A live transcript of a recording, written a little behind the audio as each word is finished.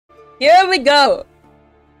Here we go.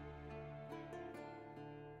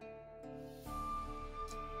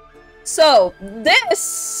 So,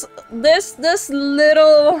 this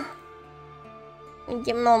little...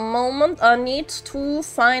 Give me a moment, I need to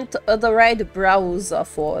find the right browser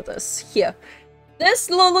for this. Here. This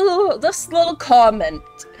little comment.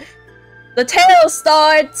 The tale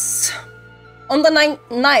starts on the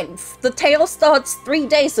 9th. The tale starts 3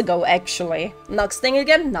 days ago, actually. Nux thing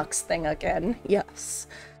again, yes.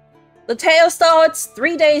 The tale starts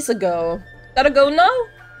 3 days ago. Gotta go now?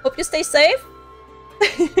 Hope you stay safe.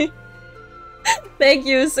 Thank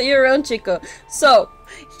you, see you around, Chico. So,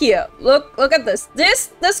 here, look at this.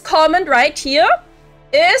 This comment right here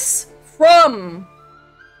is from...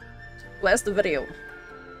 Where's the video?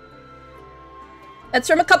 It's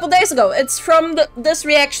from a couple days ago. It's from this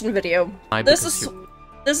reaction video.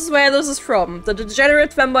 This is where this is from. The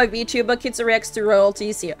degenerate fanboy VTuber Kitsu reacts to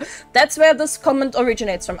royalties here. That's where this comment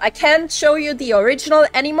originates from. I can't show you the original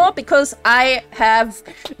anymore because I have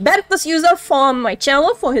banned this user from my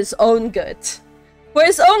channel for his own good. For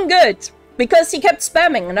his own good. Because he kept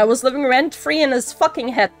spamming and I was living rent-free in his fucking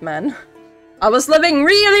head, man. I was living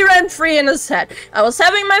really rent-free in his head. I was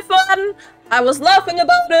having my fun. I was laughing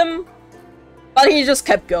about him. But he just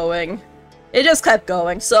kept going. He just kept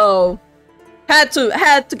going, so... Had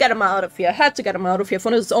to get him out of here. Had to get him out of here for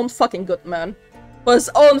his own fucking good, man. For his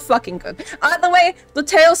own fucking good. Either way, the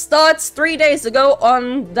tale starts 3 days ago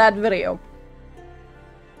on that video.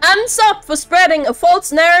 Hands up for spreading a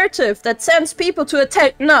false narrative that sends people to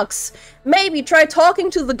attack Nux. Maybe try talking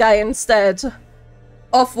to the guy instead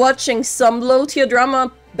of watching some low-tier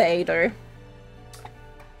drama baiter.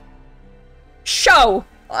 Show!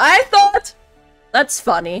 I thought... That's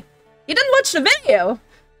funny. You didn't watch the video!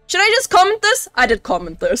 Should I just comment this? I did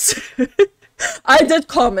comment this. I did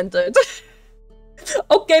comment it.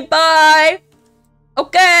 Okay, bye!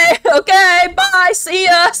 Okay, bye! See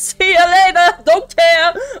ya later! Don't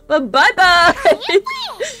care! Bye-bye!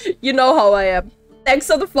 You know how I am. Thanks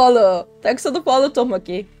for the follow. Thanks for the follow,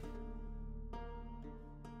 Tomoki.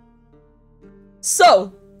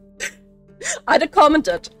 So, I did comment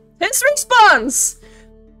it. His response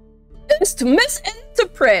is to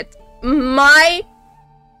misinterpret my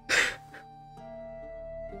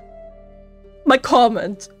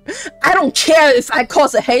comment. I don't care if I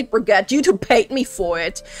cause a hate brigade. YouTube paid me for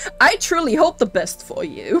it. I truly hope the best for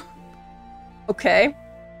you. Okay?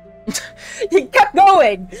 He kept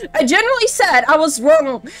going. I generally said I was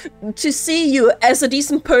wrong to see you as a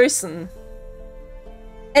decent person.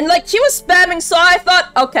 And like, he was spamming, so I thought,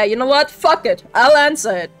 okay, you know what? Fuck it. I'll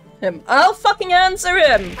answer him. I'll fucking answer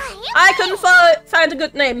him. I couldn't find a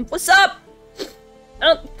good name. What's up?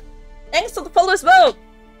 Thanks for the follow as well.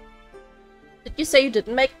 Did you say you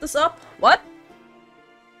didn't make this up? What?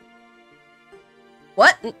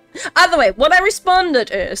 What? Either way, what I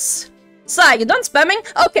responded is... Sai, you done spamming?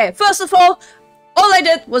 Okay, first of all I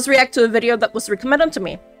did was react to a video that was recommended to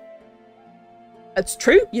me. It's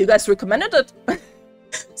true, you guys recommended it.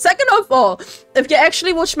 Second of all, if you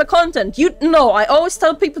actually watch my content, you know I always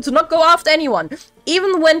tell people to not go after anyone,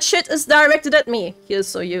 even when shit is directed at me. Here,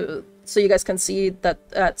 so you guys can see that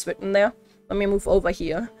it's written there. Let me move over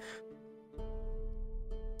here.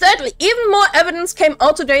 Thirdly, even more evidence came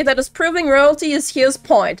out today that is proving royalty is here's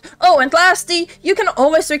point. Oh, and lastly, you can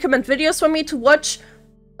always recommend videos for me to watch,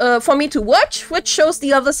 which shows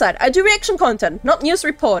the other side. I do reaction content, not news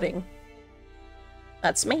reporting.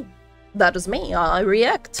 That's me. That is me. I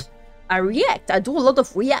react. I do a lot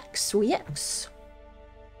of reacts.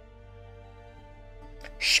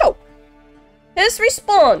 So, his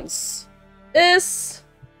response is...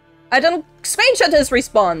 I didn't screenshot his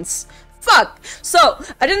response. Fuck! So,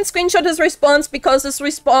 I didn't screenshot his response because his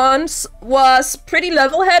response was pretty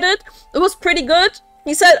level-headed. It was pretty good.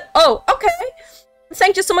 He said, oh, okay.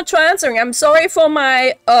 Thank you so much for answering. I'm sorry for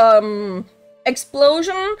my,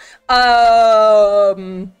 explosion.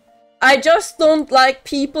 I just don't like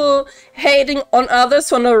people hating on others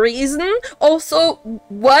for no reason. Also,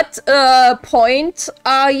 what, point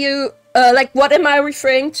are you, like, what am I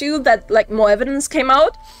referring to that, like, more evidence came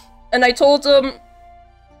out? And I told him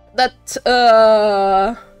that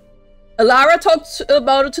Lara talked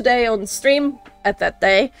about it today on stream at that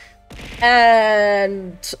day,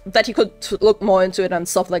 and that he could look more into it and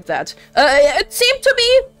stuff like that. It seemed to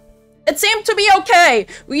be okay.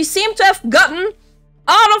 We seem to have gotten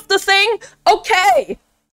out of the thing okay.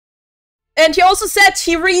 And he also said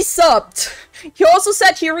he resubbed.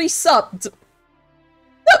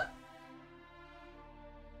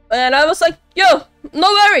 And I was like, yo,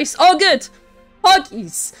 no worries, all good.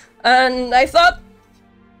 Huggies. And I thought,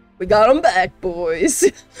 we got him back, boys.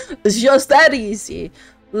 It's just that easy.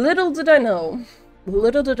 Little did I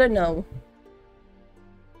know,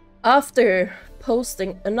 after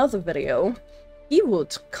posting another video, he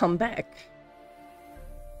would come back.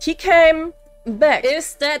 He came back.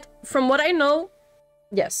 Is that, from what I know,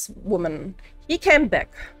 yes, woman. He came back.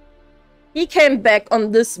 He came back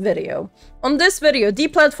on this video. On this video,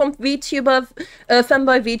 deplatformed VTuber,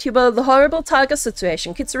 fanboy VTuber, the horrible Taiga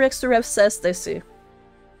situation. Kitsunero says they see.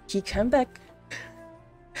 He came back.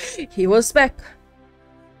 He was back.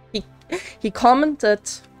 He commented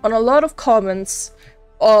on a lot of comments.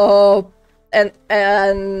 And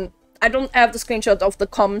I don't have the screenshot of the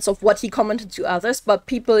comments of what he commented to others, but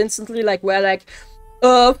people instantly like were like,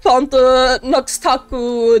 found the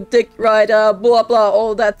Noxtaku dick rider, blah blah,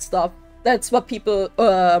 all that stuff. That's what people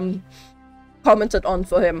commented on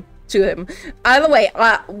to him. Either way,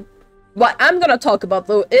 what I'm gonna talk about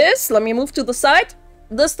though is, let me move to the side,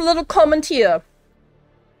 this little comment here.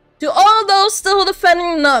 To all those still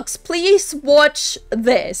defending Nux, please watch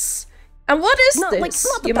this. And what is this,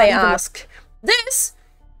 you may ask? This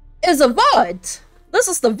is a VOD. This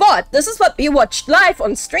is the VOD. This is what we watched live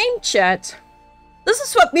on stream chat.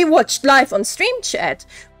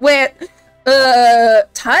 Where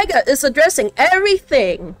Taiga is addressing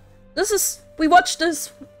everything. We watched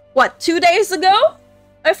this, what, 2 days ago?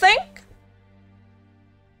 I think?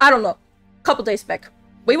 I don't know. Couple days back.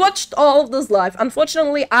 We watched all of this live.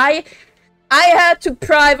 Unfortunately, I had to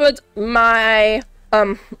private my...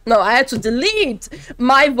 no, I had to delete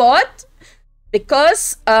my VOD.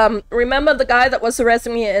 Because, remember the guy that was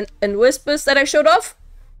harassing me in Whispers that I showed off?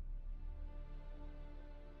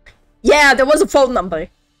 Yeah, there was a phone number.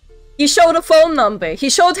 He showed a phone number. He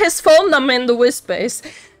showed his phone number in the Whispers.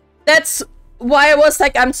 That's why I was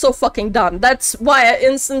like, I'm so fucking done. That's why I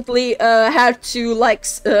instantly had to, like,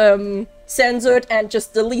 censor it and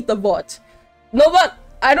just delete the VOD.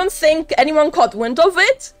 I don't think anyone caught wind of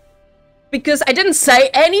it. Because I didn't say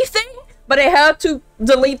anything, but I had to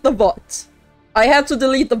delete the VOD.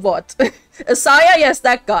 Asaya, yes,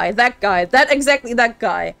 that guy. Exactly that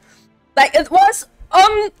guy. Like, it was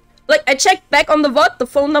on... Like, I checked back on the VOD, the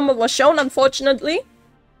phone number was shown, unfortunately.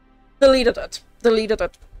 Deleted it.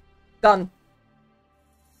 Done.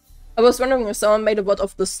 I was wondering if someone made a VOD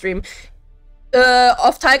of the stream.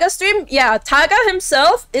 Of Taiga's stream? Yeah, Taiga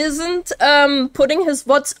himself isn't putting his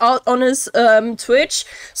VODs out on his Twitch,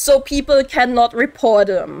 so people cannot report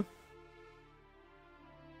him.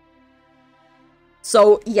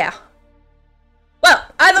 So, yeah. Well,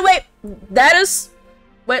 either way, that is...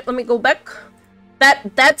 Wait, let me go back.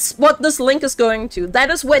 That's what this link is going to.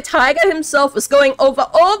 That is where Taiga himself is going over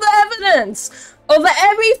all the evidence! Over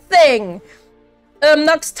everything!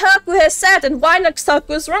 Noxtaku has said and why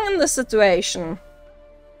Noxtaku is wrong in this situation.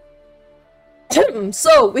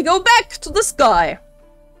 So, we go back to this guy.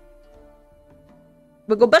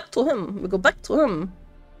 We go back to him.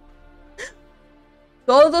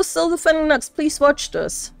 To all those still defending Nux, please watch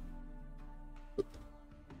this.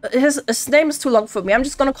 His name is too long for me. I'm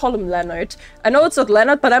just gonna call him Leonard. I know it's not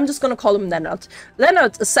Leonard, but I'm just gonna call him Leonard.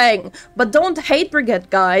 Leonard is saying, but don't hate Brigade,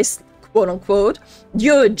 guys, quote unquote.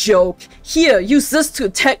 You're a joke. Here, use this to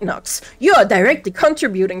attack Nux. You are directly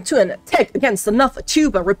contributing to an attack against another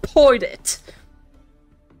tuber. Report it.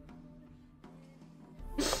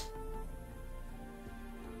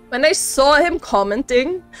 When I saw him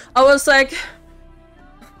commenting, I was like,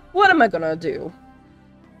 what am I gonna do?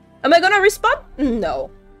 Am I gonna respond? No.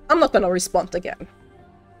 I'm not gonna respond again.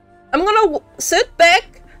 I'm gonna sit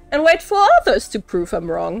back and wait for others to prove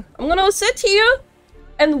I'm wrong. I'm gonna sit here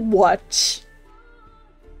and watch.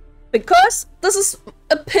 Because this is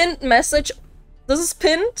a pinned message. This is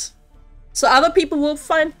pinned. So other people will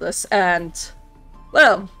find this and...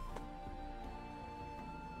 Well...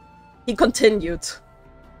 He continued.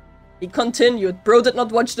 Bro did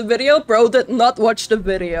not watch the video.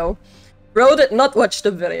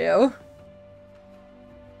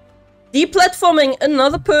 Deplatforming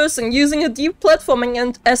another person, using a deplatforming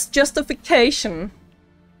and as justification.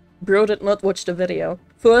 Bro did not watch the video.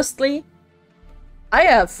 Firstly, I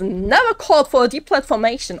have never called for a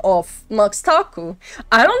deplatformation of Noxtaku.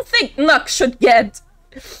 I don't think Nux should get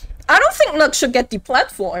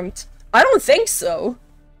deplatformed. I don't think so.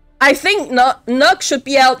 I think Nux should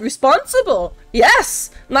be held responsible.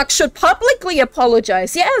 Yes, Nux should publicly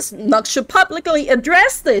apologize. Yes, Nux should publicly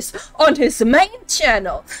address this on his main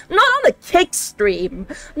channel. Not on a kick stream.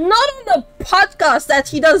 Not on a podcast that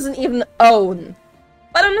he doesn't even own.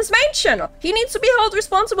 But on his main channel. He needs to be held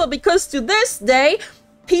responsible because to this day,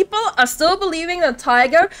 people are still believing that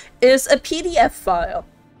Taiga is a PDF file.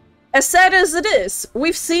 As sad as it is,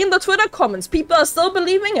 we've seen the Twitter comments. People are still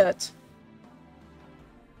believing it.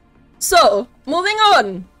 So, moving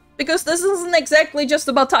on. Because this isn't exactly just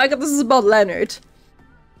about Taiga, this is about Leonard.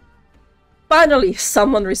 Finally,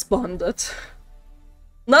 someone responded.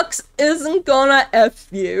 Nux isn't gonna F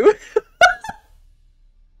you.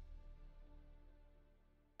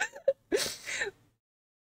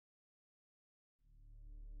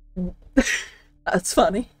 That's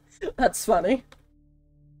funny. That's funny.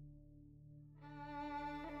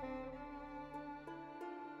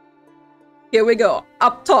 Here we go.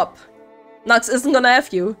 Up top. Nux isn't gonna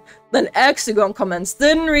F you. Then Hexagon comments,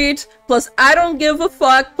 didn't read, plus I don't give a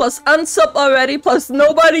fuck, plus unsub already, plus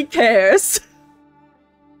nobody cares.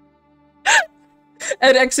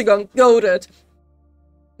 And Hexagon goaded.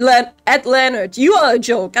 At Leonard, you are a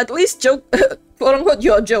joke. At least joke, quote unquote,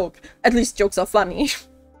 you're a joke. At least jokes are funny.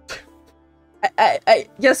 I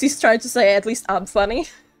guess he's trying to say at least I'm funny.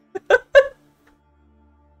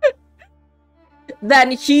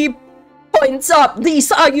 Then he points up, these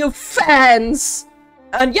are your fans!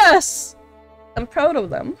 And yes, I'm proud of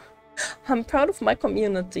them. I'm proud of my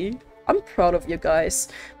community. I'm proud of you guys.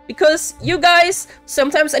 Because you guys,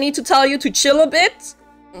 sometimes I need to tell you to chill a bit.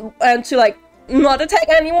 And to like, not attack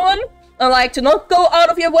anyone. And like, to not go out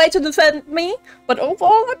of your way to defend me. But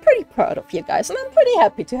overall, I'm pretty proud of you guys. And I'm pretty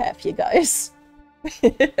happy to have you guys.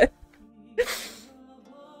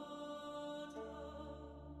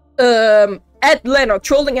 At Leonard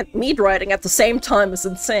trolling and meat writing at the same time is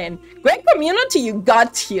insane. Great community you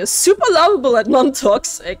got here. Super lovable and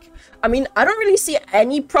non-toxic. I mean, I don't really see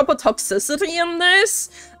any proper toxicity in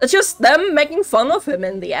this. It's just them making fun of him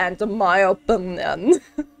in the end, in my opinion.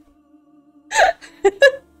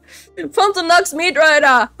 Fountain Nux meat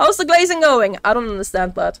writer. How's the glazing going? I don't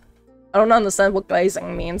understand that. I don't understand what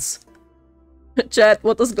glazing means. Chat,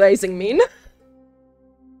 what does glazing mean?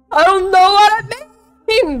 I don't know what it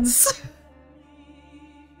means!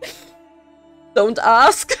 Don't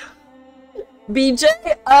ask. BJ?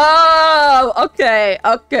 Oh, okay,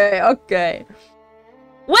 okay, okay.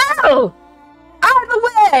 Well, either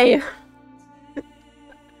way.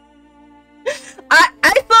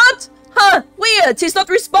 I thought, huh, weird, he's not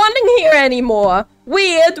responding here anymore.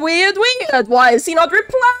 Weird, weird, weird. Why is he not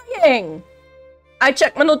replying? I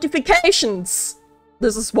checked my notifications.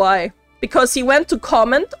 This is why. Because he went to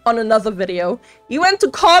comment on another video. He went to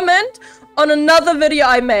comment on another video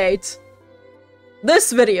I made.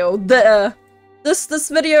 This video, this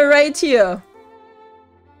video right here.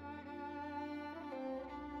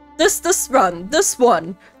 This one, the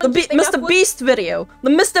Mr. Beast video,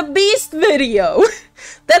 the Mr. Beast video.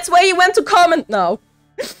 That's why he went to comment now.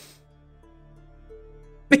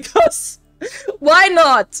 Because, why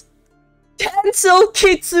not? Cancel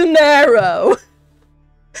Kitsunero.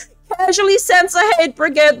 Casually sends a hate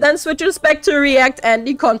brigade, then switches back to react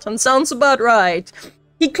anti-content. Sounds about right.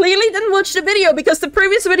 He clearly didn't watch the video because the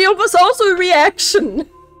previous video was also a reaction.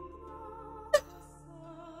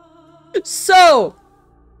 So,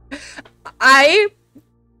 I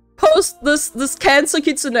post this cancel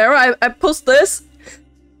Kitsunero. I post this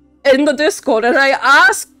in the Discord and I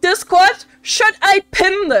ask Discord, should I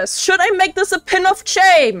pin this? Should I make this a pin of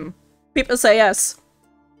shame? People say yes.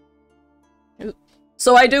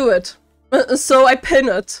 So I do it. So I pin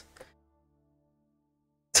it.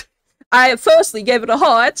 I firstly gave it a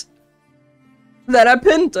heart. Then I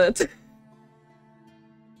pinned it.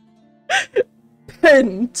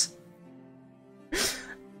 Pinned.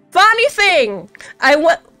 Funny thing!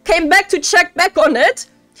 I came back to check back on it.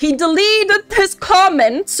 He deleted his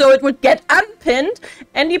comment so it would get unpinned.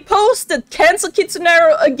 And he posted cancel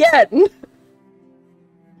Kitsunero again.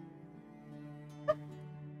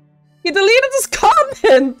 He deleted his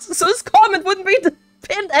comment, so his comment wouldn't be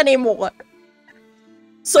pinned anymore.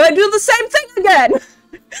 So I do the same thing again.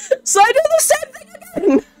 So I do the same thing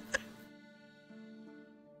again.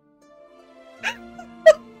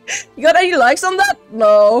 You got any likes on that?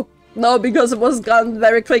 No. No, because it was gone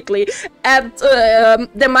very quickly. And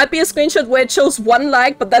there might be a screenshot where it shows 1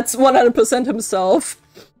 like, but that's 100% himself.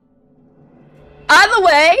 Either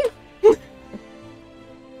way.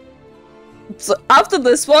 So after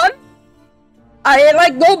this one, I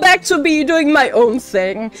like go back to be doing my own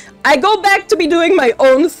thing. I go back to be doing my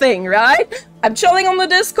own thing, right? I'm chilling on the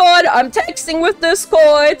Discord, I'm texting with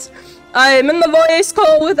Discord, I'm in the voice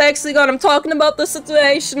call with Hexagon, I'm talking about the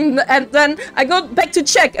situation, and then I go back to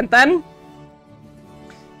check, and then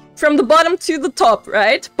from the bottom to the top,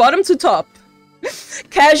 right? Bottom to top.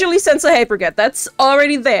 Casually sends a hate brigade, that's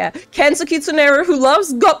already there. Cancel Kitsunero who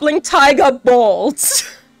loves gobbling Taiga balls.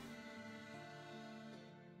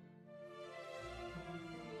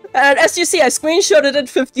 And as you see, I screenshotted it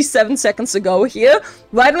 57 seconds ago here.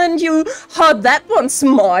 Why didn't you hot that one,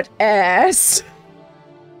 smart ass?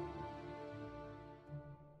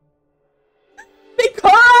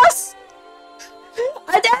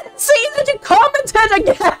 it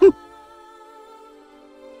again!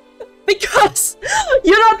 Because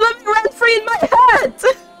you're not living rent-free in my head!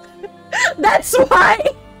 That's why!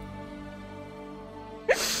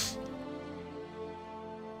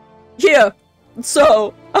 Here,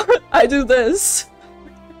 so, I do this.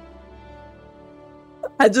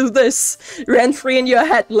 I do this, rent-free in your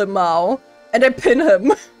head, Limao. And I pin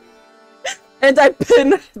him. And I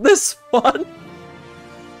pin this one.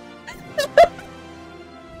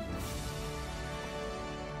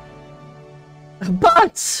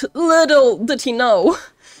 But little did he know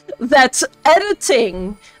that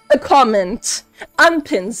editing a comment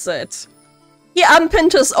unpins it. He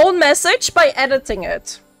unpinned his own message by editing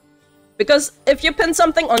it. Because if you pin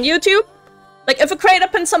something on YouTube, like if a creator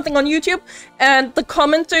pins something on YouTube and the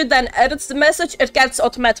commenter then edits the message, it gets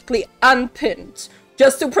automatically unpinned.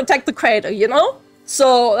 Just to protect the creator, you know?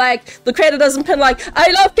 So like the creator doesn't pin like,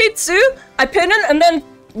 I love Kitsu, I pin it, and then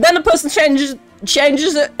the person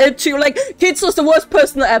changes it to like, Kitsu's the worst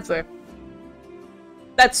person ever.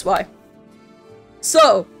 That's why.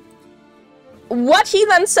 So, what he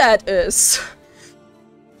then said is,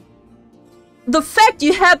 the fact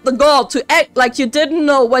you had the gall to act like you didn't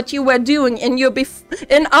know what you were doing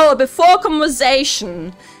in our before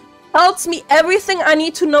conversation tells me everything I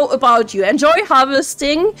need to know about you. Enjoy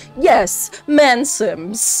harvesting? Yes, man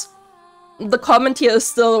sims. The comment here is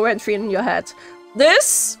still rent-free in your head.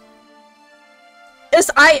 This is,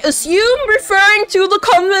 I assume, referring to the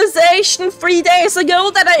conversation 3 days ago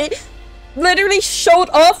that I literally showed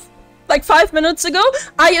off like 5 minutes ago.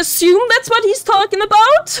 I assume that's what he's talking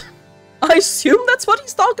about. I assume that's what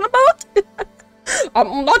he's talking about.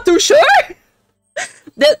 I'm not too sure.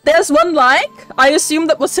 There's one like. I assume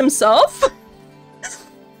that was himself.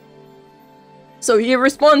 So he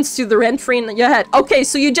responds to the rent-free in your head. Okay,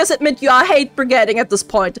 so you just admit you are hate brigading at this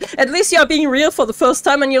point. At least you are being real for the first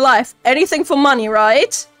time in your life. Anything for money,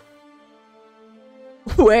 right?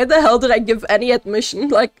 Where the hell did I give any admission?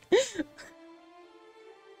 Like...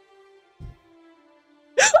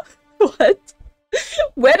 What?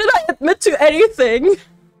 Where did I admit to anything?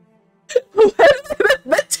 Where did I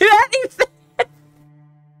admit to anything?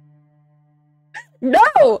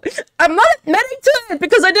 No! I'm not admitting to it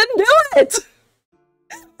because I didn't do it!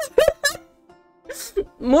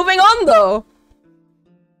 Moving on though.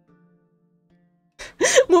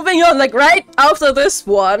 Moving on, like right after this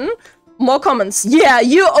one, more comments. Yeah,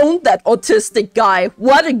 you owned that autistic guy.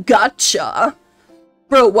 What a gotcha.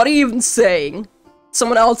 Bro, what are you even saying?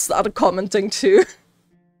 Someone else started commenting too.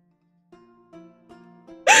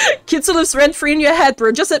 Kitsu lives rent-free in your head,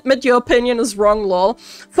 bro. Just admit your opinion is wrong, lol.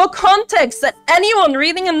 For context, that anyone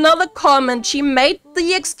reading another comment, she made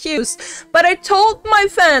the excuse. But I told my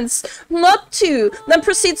fans not to. Then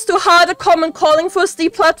proceeds to hard a comment calling for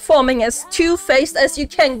deplatforming as two-faced as you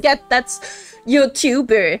can get. That's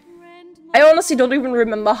YouTuber. I honestly don't even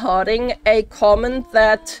remember harding a comment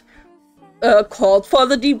that called for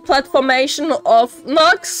the deplatformation of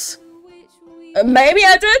Nox. Maybe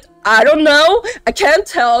I did. I don't know. I can't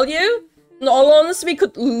tell you. In all honesty, we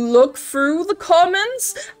could look through the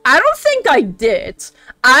comments. I don't think I did.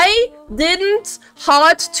 I didn't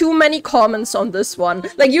heart too many comments on this one.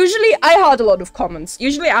 Like, usually I heart a lot of comments.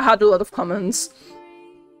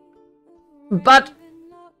 But,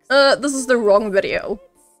 this is the wrong video.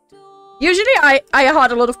 Usually I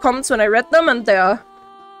heart a lot of comments when I read them, and they're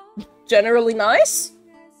generally nice.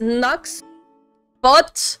 Nux.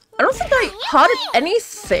 But I don't think I hearted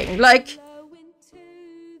anything. Like,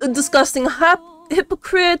 a disgusting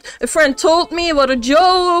hypocrite. A friend told me what a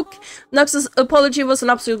joke. Nux's apology was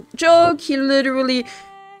an absolute joke. He literally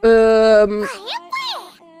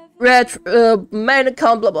read main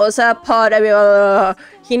account, blah blah, that part.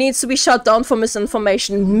 He needs to be shut down for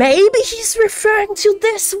misinformation. Maybe he's referring to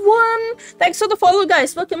this one. Thanks for the follow,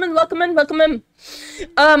 guys. Welcome in, welcome in, welcome in.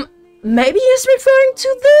 Maybe he's referring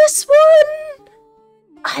to this one.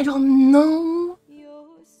 I don't know.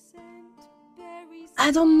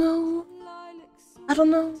 I don't know. I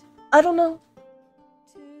don't know. I don't know.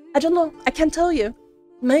 I don't know. I can't tell you.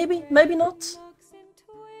 Maybe, maybe not.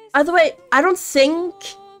 Either way, I don't think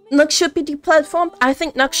Nux should be deplatformed. I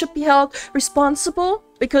think Nux should be held responsible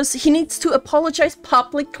because he needs to apologize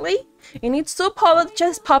publicly. He needs to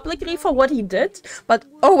apologize publicly for what he did. But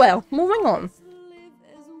oh well, moving on.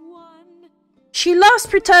 She loves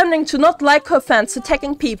pretending to not like her fans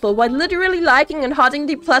attacking people while literally liking and hearting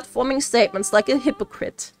deplatforming statements like a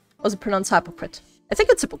hypocrite. Was it pronounced hypocrite? I think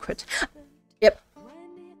it's hypocrite. Yep.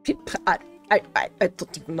 I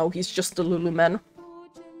don't even know. He's just a Lulu man.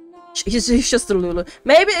 He's just a Lulu.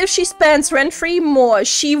 Maybe if she spends rent-free more,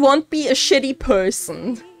 she won't be a shitty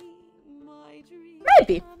person.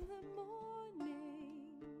 Maybe.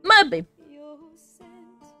 Maybe.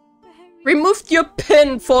 Removed your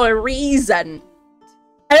pin for a reason.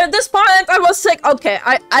 And at this point, I was like, okay,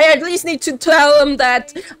 I at least need to tell him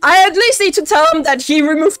that he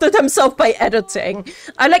removed it himself by editing.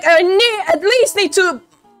 I at least need to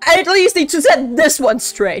set this one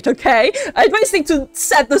straight, okay? I at least need to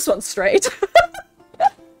set this one straight.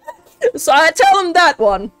 So I tell him that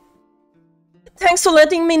one. Thanks for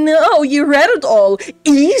letting me know. You read it all.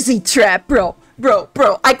 Easy trap, bro. Bro,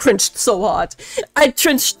 I cringed so hard. I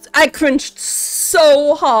cringed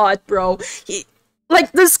so hard, bro.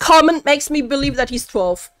 Like, this comment makes me believe that he's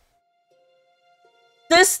 12.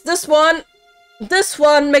 This one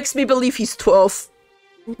makes me believe he's 12.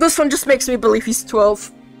 This one just makes me believe he's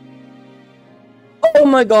 12. Oh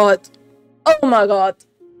my god. Oh my god.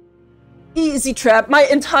 Easy trap. My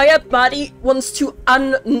entire body wants to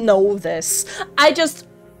unknow this.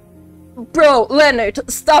 Bro, Leonard,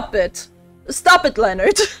 stop it. Stop it,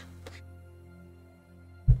 Leonard.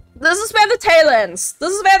 This is where the tale ends.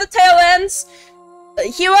 This is where the tale ends.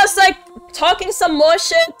 He was like talking some more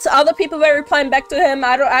shit. Other people were replying back to him.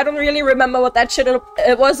 I don't really remember what that shit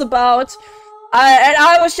it was about. And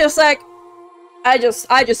I was just like, I just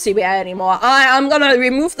see me anymore. I'm gonna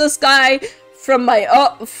remove this guy from my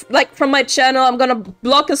from my channel. I'm gonna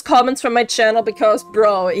block his comments from my channel because,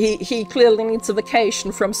 bro, he clearly needs a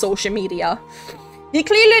vacation from social media. He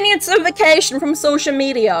clearly needs a vacation from social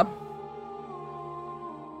media.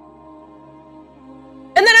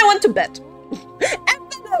 And then I went to bed.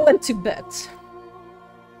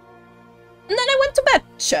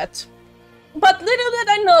 Chat. But little did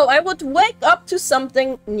I know I would wake up to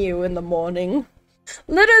something new in the morning.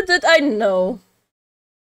 Little did I know.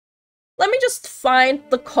 Let me just find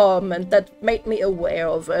the comment that made me aware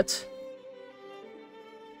of it.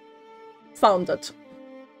 Found it.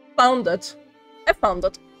 I found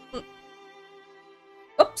it.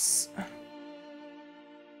 Oops.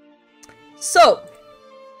 So,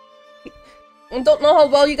 I don't know how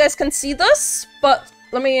well you guys can see this, but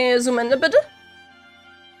let me zoom in a bit.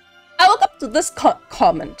 I woke up to this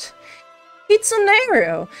comment.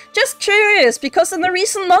 Kitsunero. Just curious, because in the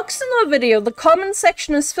recent Noxino video, the comment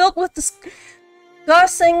section is filled with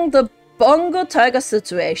discussing the Bongo Taiga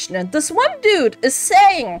situation, and this one dude is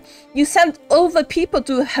saying you sent over people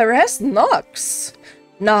to harass Nox.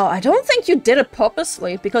 Now, I don't think you did it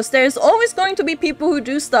purposely, because there's always going to be people who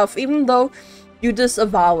do stuff, even though you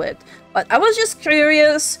disavow it. But I was just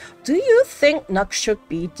curious, do you think Nox should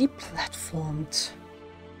be deplatformed?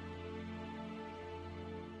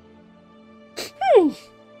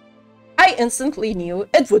 I instantly knew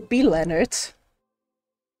it would be Leonard.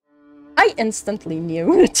 I instantly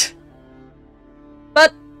knew it.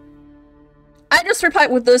 But I just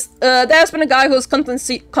replied with this. There's been a guy who's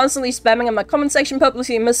constantly spamming in my comment section,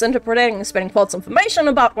 purposely misinterpreting and spreading false information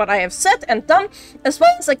about what I have said and done, as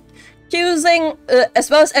well as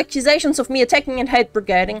accusations of me attacking and hate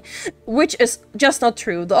brigading, which is just not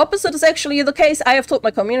true. The opposite is actually the case. I have told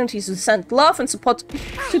my community to send love and support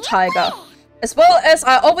to Taiga. As well as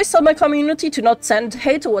I always tell my community to not send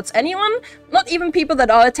hate towards anyone, not even people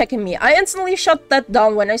that are attacking me. I instantly shut that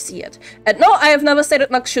down when I see it. And no, I have never said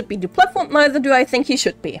that Nox should be deplatformed, neither do I think he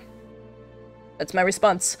should be. That's my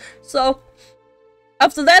response. So,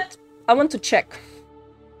 after that, I went to check.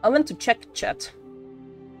 Chat.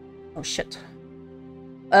 Oh shit.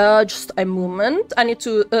 Just a moment. I need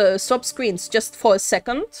to swap screens just for a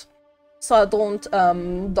second. So I don't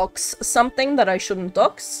dox something that I shouldn't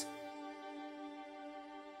dox.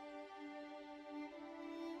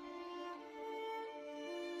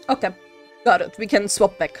 Okay, got it. We can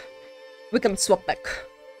swap back.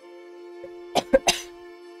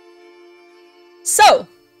 So,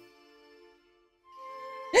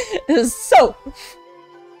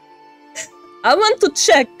 I want to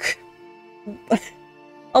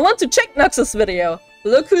check Nox's video.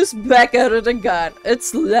 Look who's back at it again.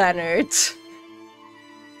 It's Leonard.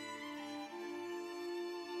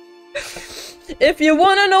 If you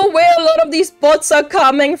wanna know where a lot of these bots are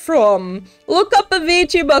coming from, look up a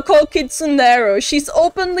VTuber called Kitsunero. She's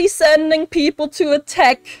openly sending people to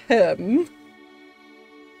attack him.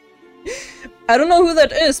 I don't know who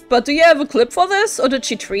that is, but do you have a clip for this? Or did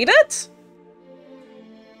she tweet it?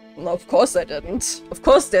 No, of course I didn't. Of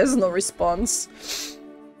course there's no response.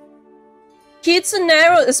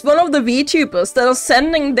 Kitsunero is one of the VTubers that are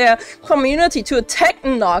sending their community to attack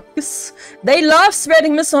Nox. They love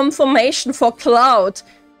spreading misinformation for clout.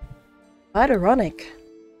 Quite ironic.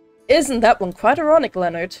 Isn't that one quite ironic,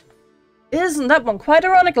 Leonard? Isn't that one quite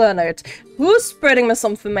ironic, Leonard? Who's spreading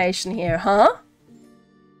misinformation here, huh?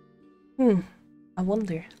 I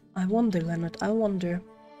wonder, Leonard, I wonder.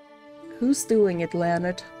 Who's doing it,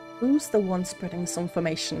 Leonard? Who's the one spreading this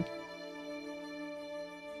information?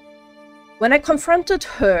 When I confronted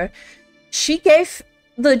her, she gave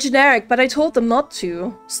the generic, but I told them not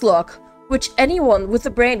to, slug, which anyone with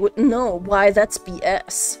a brain would know why that's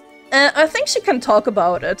BS. I think she can talk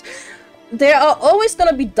about it. There are always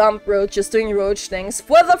gonna be dumb roaches doing roach things,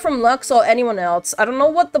 whether from Lux or anyone else. I don't know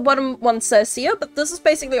what the bottom one says here, but this is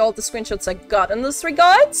basically all the screenshots I got in this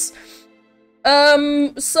regards.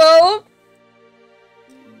 So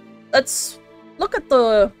let's look at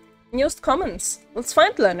the newest comments. Let's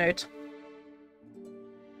find Leonard.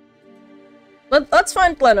 Let's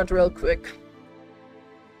find Leonard real quick.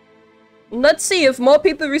 Let's see if more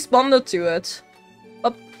people responded to it.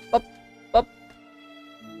 Up.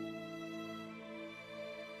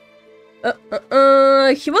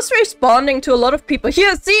 He was responding to a lot of people.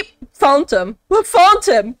 Here, see? Found him. Found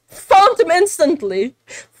him! Found him instantly!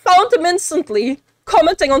 Found him instantly!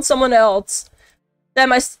 Commenting on someone else.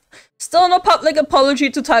 Damn, still no public apology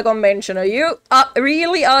to Taiga mention. You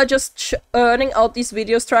really are just earning out these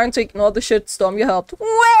videos trying to ignore the shitstorm you helped.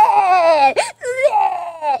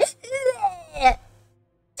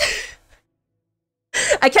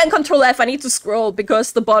 I can't control F, I need to scroll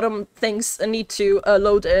because the bottom things need to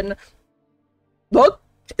load in. Look,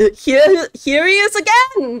 here he is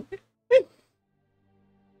again!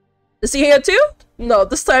 Is he here too? No,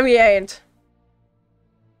 this time he ain't.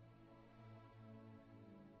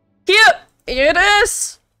 Here it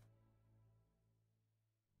is!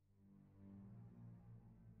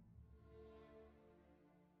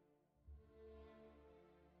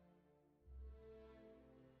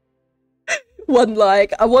 One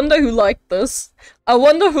like. I wonder who liked this. I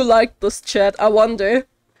wonder who liked this, chat. I wonder.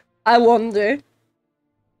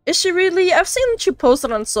 Is she really? I've seen she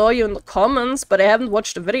posted and saw you in the comments, but I haven't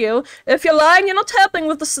watched the video. If you're lying, you're not helping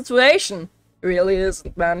with the situation. He really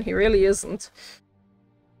isn't, man. He really isn't.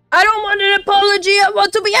 I don't want an apology, I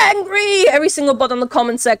want to be angry! Every single bot in the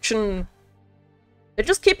comment section. They're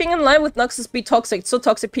just keeping in line with Noxus be toxic. So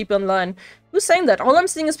toxic people in line. Who's saying that? All I'm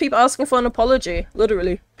seeing is people asking for an apology.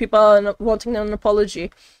 Literally. People are wanting an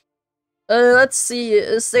apology. Let's see.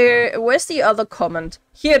 Where's the other comment?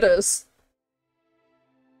 Here it is.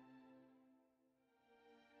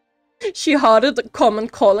 She hearted a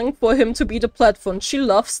comment calling for him to be the platform. She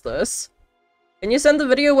loves this. Can you send the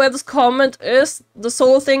video where this comment is? This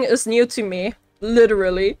whole thing is new to me.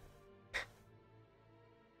 Literally.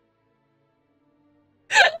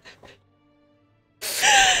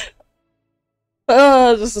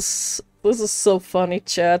 Oh, this is so funny,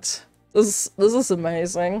 chat. This is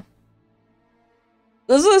amazing.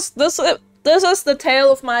 This is the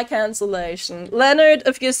tale of my cancellation. Leonard,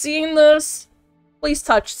 if you're seeing this, please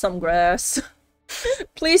touch some grass.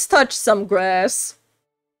 Please touch some grass.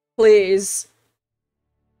 Please.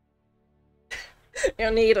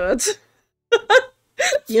 You need it.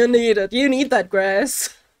 You need it. You need that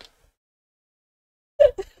grass.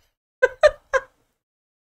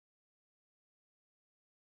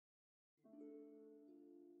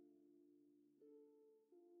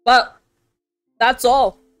 But that's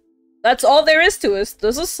all. That's all there is to it.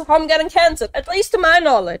 This is how I'm getting cancelled, at least to my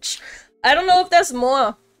knowledge. I don't know if there's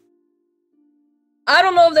more. I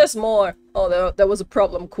don't know if there's more. Oh, there was a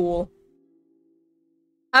problem. Cool.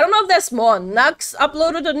 I don't know if there's more. Nux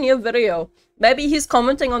uploaded a new video. Maybe he's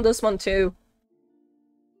commenting on this one too.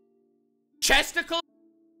 Chesticle?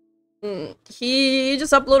 He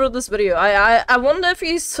just uploaded this video. I wonder if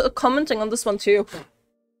he's commenting on this one too.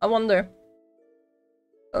 I wonder.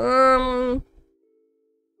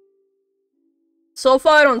 So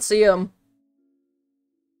far I don't see him.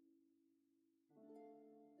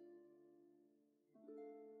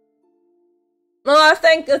 No, I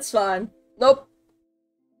think it's fine. Nope.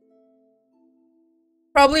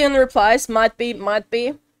 Probably in the replies, might be.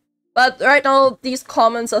 But right now, these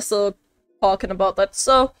comments are still talking about that.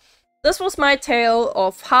 So, this was my tale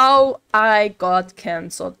of how I got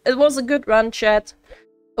cancelled. It was a good run, chat.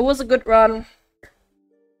 It was a good run.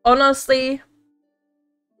 Honestly,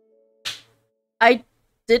 I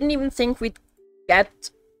didn't even think we'd get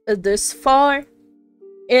this far.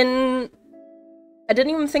 I didn't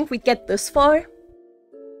even think we'd get this far.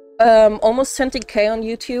 Almost 20k on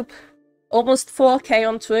YouTube. Almost 4k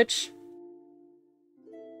on Twitch.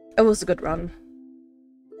 It was a good run.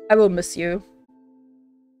 I will miss you.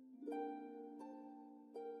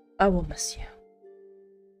 I will miss you.